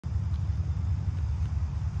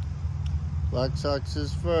Black Sox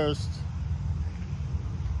is first.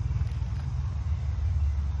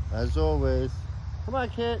 As always. Come on,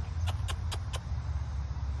 kid.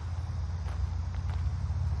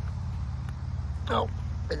 Oh,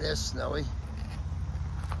 it is snowy.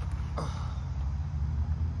 Oh.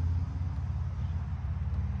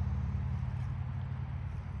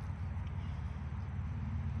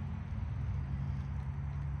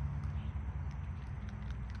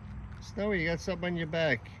 Snowy, you got something on your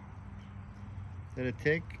back. Is that a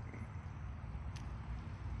tick?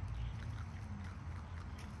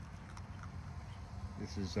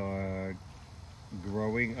 This is our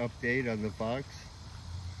growing update on the fox.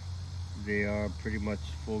 They are pretty much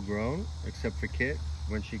full grown, except for Kit.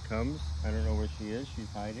 When she comes, I don't know where she is. She's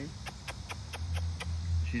hiding.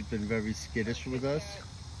 She's been very skittish with us.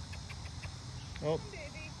 Oh,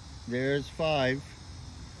 there's 5. And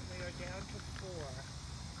we are down to 4.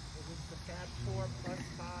 It was the Fab 4 plus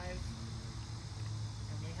 5.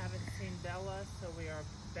 And we haven't seen Bella, so we are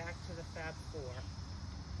back to the Fab 4.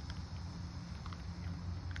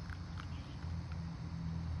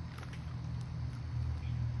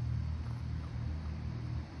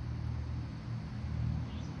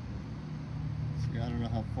 See, I don't know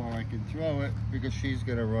how far I can throw it because she's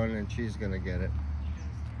gonna run and she's gonna get it.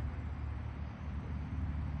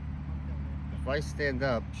 If I stand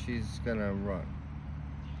up, she's gonna run.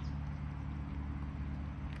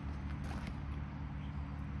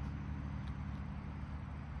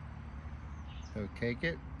 He'll take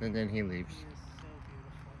it, and then he leaves. He is so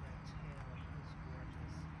beautiful. That tail is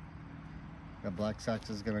gorgeous. The Black Sox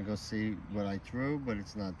is gonna go see what I threw, but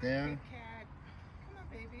it's not there. Good cat. Come on,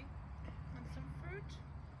 baby. Want some fruit?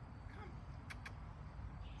 Come.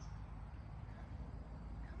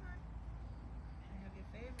 Come on. I have your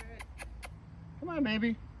favorite. Come on,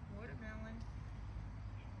 baby. Watermelon.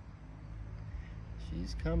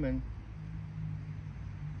 She's coming.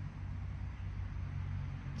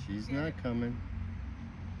 She's not coming.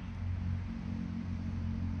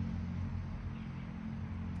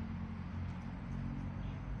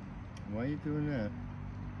 Why are you doing that?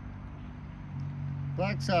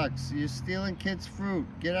 Black Sox, you're stealing kids' fruit.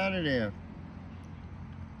 Get out of there.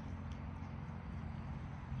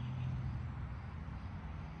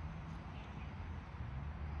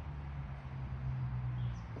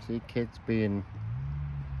 See, kids being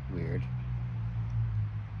weird.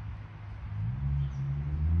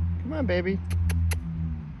 Come on, baby.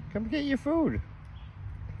 Come get your food.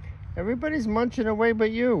 Everybody's munching away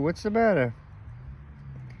but you. What's the matter?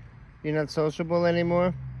 You're not sociable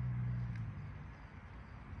anymore?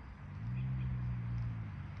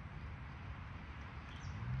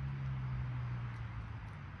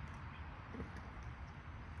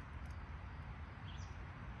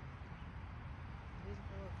 These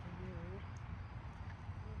are for you.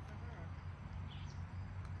 These are her.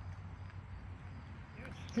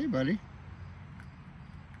 Hey, buddy. You're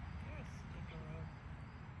a stinker.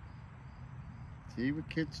 See what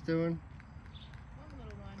Kit's doing? One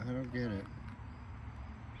little one. I don't get it.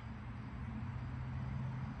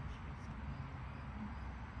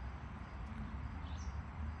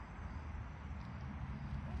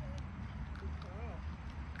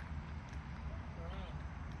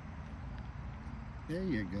 There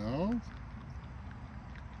you go.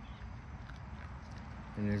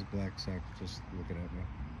 And there's Black Sox just looking at me.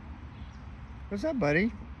 What's up,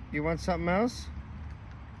 buddy? You want something else?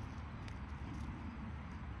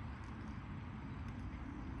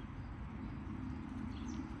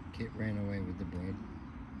 Kit ran away with the bread.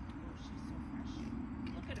 Oh, she's so fresh.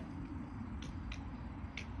 Look at her.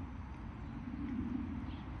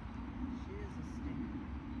 She is a stinker.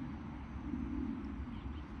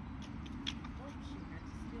 Oh, she had to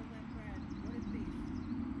steal that bread. What a thief.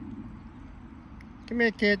 Come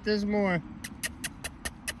here, Kit. There's more. She's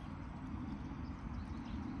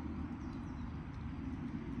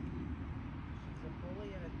a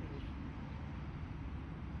bully and a thief.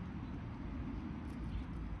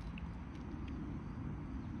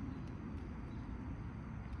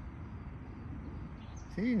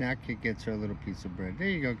 See, now Kit gets her little piece of bread. There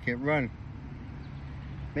you go, Kit. Run.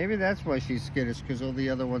 Maybe that's why she's skittish, because all the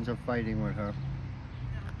other ones are fighting with her. No,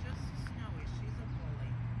 just Snowy. She's a bully.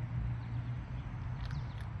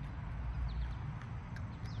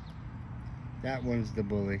 That one's the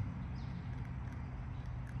bully.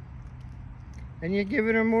 And you're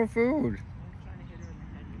giving her more food. I'm trying to hit her in the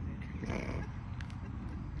head with it.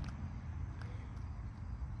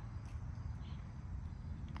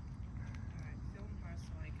 Alright, film her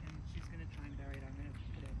so I can. She's gonna try and bury it. I'm gonna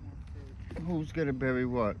put out more food. Who's gonna bury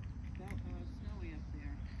what? That Snowy up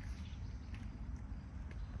there.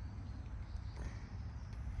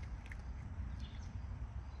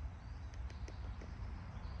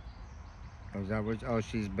 Oh, is that what? Oh,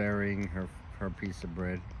 she's burying her piece of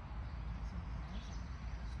bread.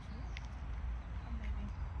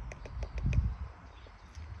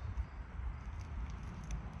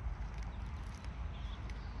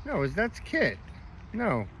 No, that's Kit.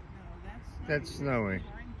 No, No, that's Snowy.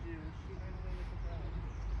 Behind you, she ran away with the bread.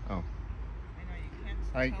 Oh. I know you can't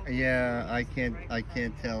tell. Yeah, I It's can't right I in front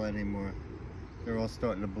can't of tell anymore. They're all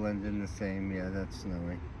starting to blend in the same. Yeah, that's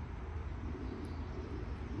Snowy.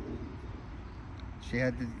 She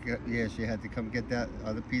had to yeah, she had to come get that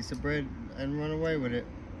other piece of bread and run away with it.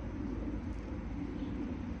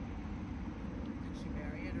 Did she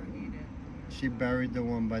bury it or eat it? She buried the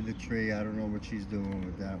one by the tree. I don't know what she's doing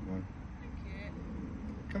with that one. Hi, Kit.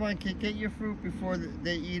 Come on, kid, get your fruit before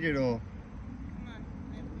they eat it all. Come on,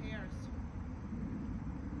 I have pears.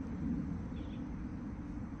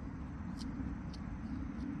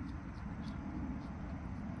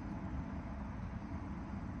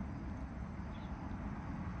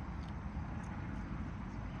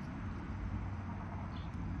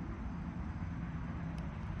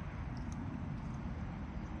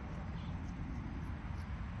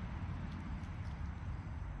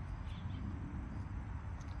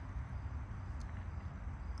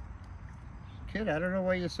 Kid, I don't know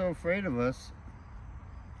why you're so afraid of us.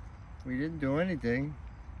 We didn't do anything.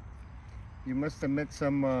 You must have met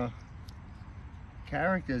some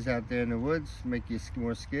characters out there in the woods, make you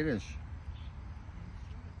more skittish.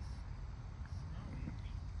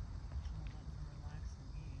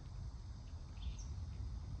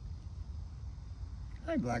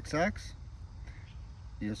 Hi, Black Sox.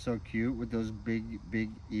 You're so cute with those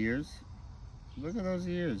big ears. Look at those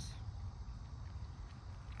ears.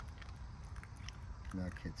 Now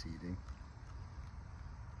Kit's eating.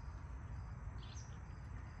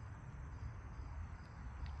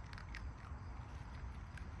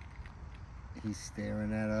 He's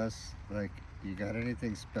staring at us like, you got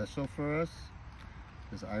anything special for us?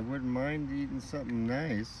 Because I wouldn't mind eating something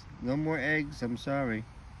nice. No more eggs, I'm sorry.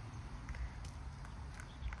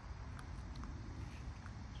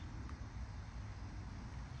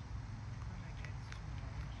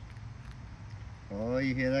 Oh,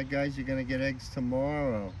 you hear that, guys? You're gonna get eggs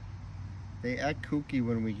tomorrow. They act kooky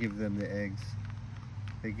when we give them the eggs.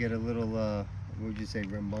 They get a little, what would you say,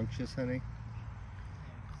 rambunctious, honey?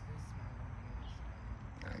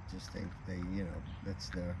 I just think they, you know, that's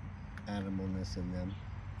their animalness in them.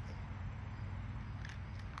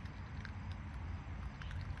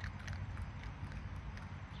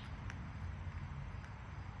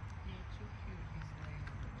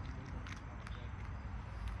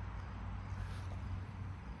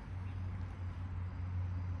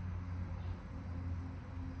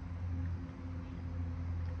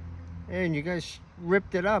 And you guys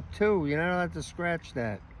ripped it up too. You're not allowed to scratch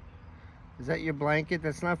that. Is that your blanket?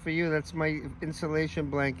 That's not for you. That's my insulation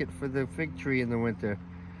blanket for the fig tree in the winter.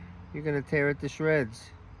 You're gonna tear it to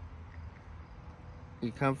shreds.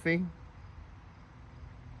 You comfy?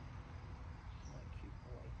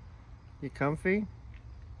 You comfy?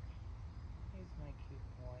 He's my cute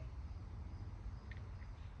boy.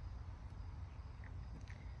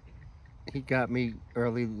 He got me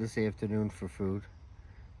early this afternoon for food.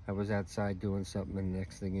 I was outside doing something, and the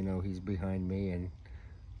next thing you know, he's behind me, and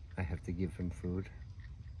I have to give him food.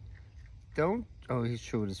 Don't. Oh, he's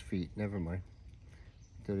chewing his feet. Never mind.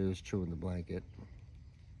 Thought he was chewing the blanket.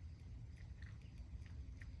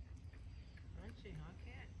 Crunchy, huh,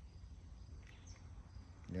 Kit?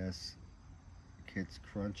 Yes. Kit's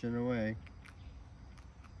crunching away.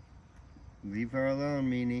 Leave her alone,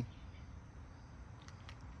 Meanie.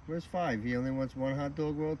 Where's Five? He only wants one hot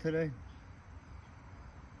dog roll today?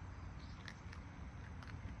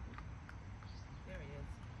 There he is.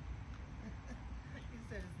 He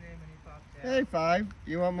said his name and he popped out. Hey, Five.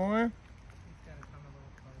 You want more? He's got to come a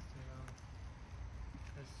little closer though.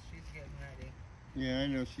 Because she's getting ready. Yeah, I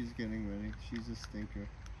know she's getting ready. She's a stinker.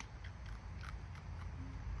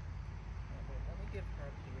 Let me give her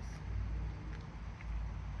a piece.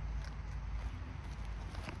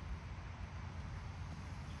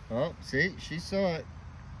 Oh, see? She saw it.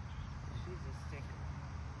 She's a stinker.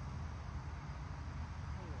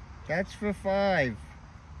 That's for Five.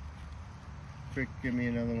 Quick, give me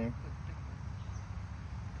another one.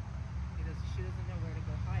 She doesn't know where to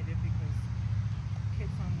go hide it because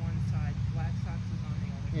Kit's on one side, Black Sox is on the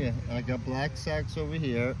other. Yeah, I got Black Sox over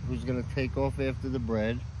here who's going to take off after the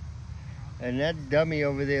bread. And that dummy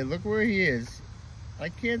over there, look where he is. I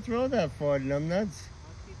can't throw that far, numbnuts.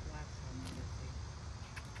 I'll keep Black Sox busy.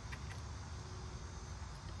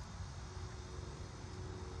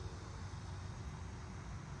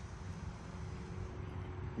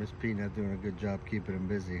 Miss Peanut doing a good job keeping him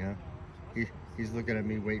busy, huh? Oh, He's looking at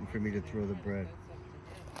me, waiting for me to throw the bread.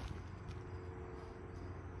 That's up to him.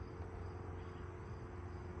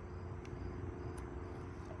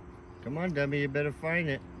 Come on, Demi, you better find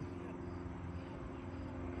it.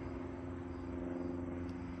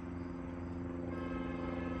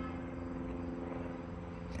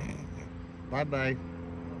 Bye-bye.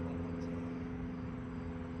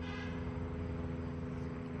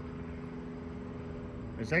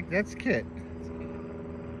 It's like, that's Kit.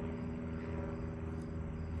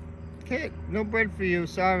 Kit, no bread for you,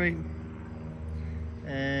 sorry.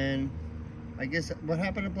 And I guess what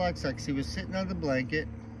happened to Black Sox, he was sitting on the blanket,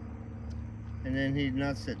 and then he's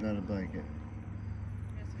not sitting on the blanket.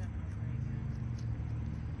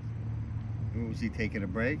 Was he taking a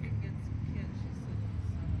break?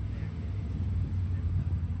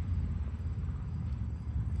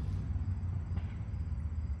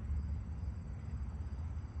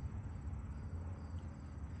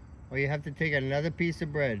 Well, you have to take another piece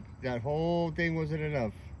of bread. That whole thing wasn't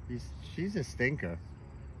enough. She's a stinker.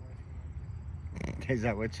 Is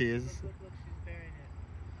that what she is? Look, she's burying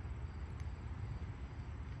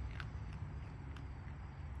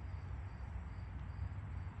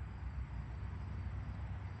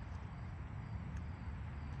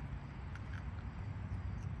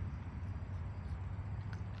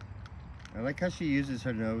it. I like how she uses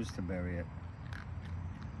her nose to bury it.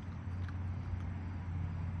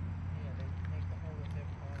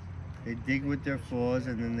 They dig with their paws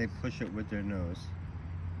and then they push it with their nose.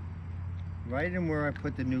 Right in where I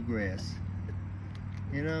put the new grass.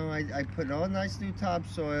 You know, I put all nice new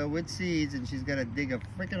topsoil with seeds and she's got to dig a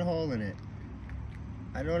freaking hole in it.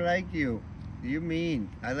 I don't like you. You mean.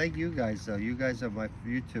 I like you guys though. You guys are my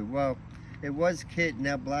YouTube. Well, it was Kit.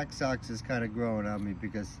 Now Black Sox is kind of growing on me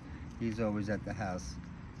because he's always at the house.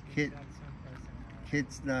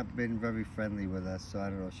 Kit's not been very friendly with us, so I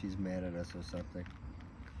don't know if she's mad at us or something.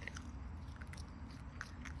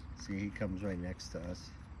 See, he comes right next to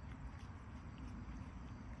us.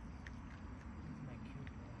 He's my cute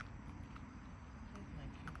boy. He's my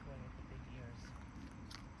cute boy with the big ears.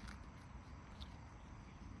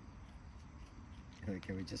 Look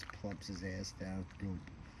how he just plumps his ass down. Bloop.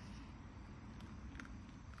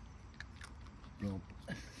 Bloop.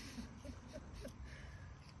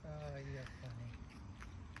 Oh, you're funny.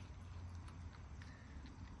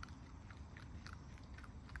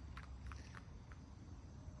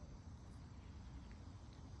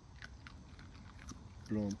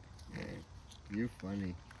 Bloop. You're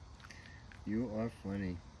funny. You are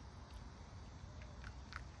funny.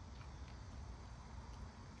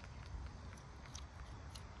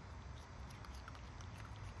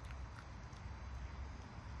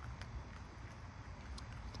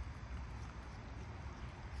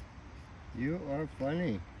 You are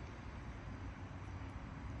funny.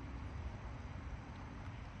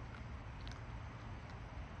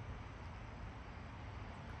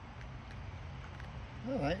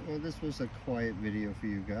 Alright, well this was a quiet video for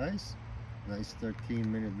you guys. Nice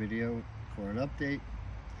 13-minute video for an update.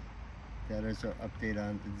 That is our update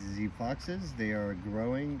on the Z Foxes. They are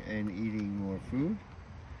growing and eating more food.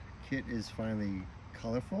 Kit is finally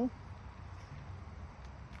colorful.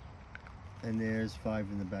 And there's 5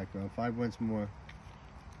 in the background. 5 once more.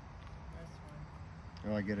 This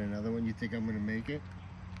one. Oh, I get another one? You think I'm going to make it?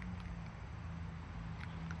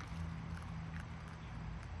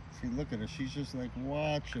 See, look at her. She's just like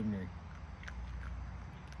watching me.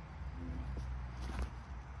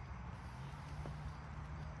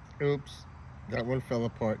 Oops. That one fell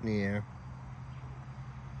apart in the air.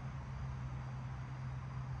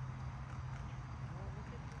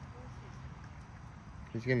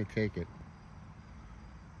 He's going to take it.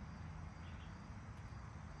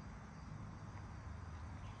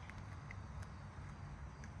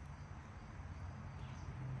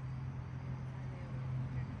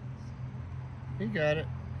 He got it.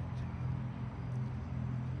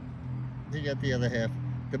 He got the other half.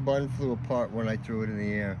 The bun flew apart when I threw it in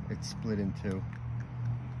the air. It split in two.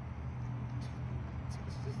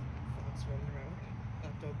 Fox running around.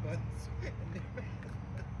 Hot dog buns.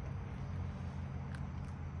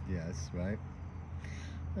 Yes, right.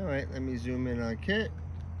 Alright, let me zoom in on Kit.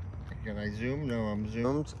 Can I zoom? No, I'm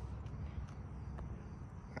zoomed.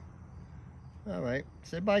 Alright,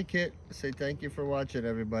 say bye, Kit. Say thank you for watching,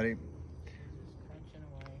 everybody. Just crunching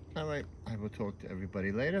away. Alright, I will talk to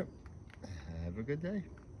everybody later. Have a good day.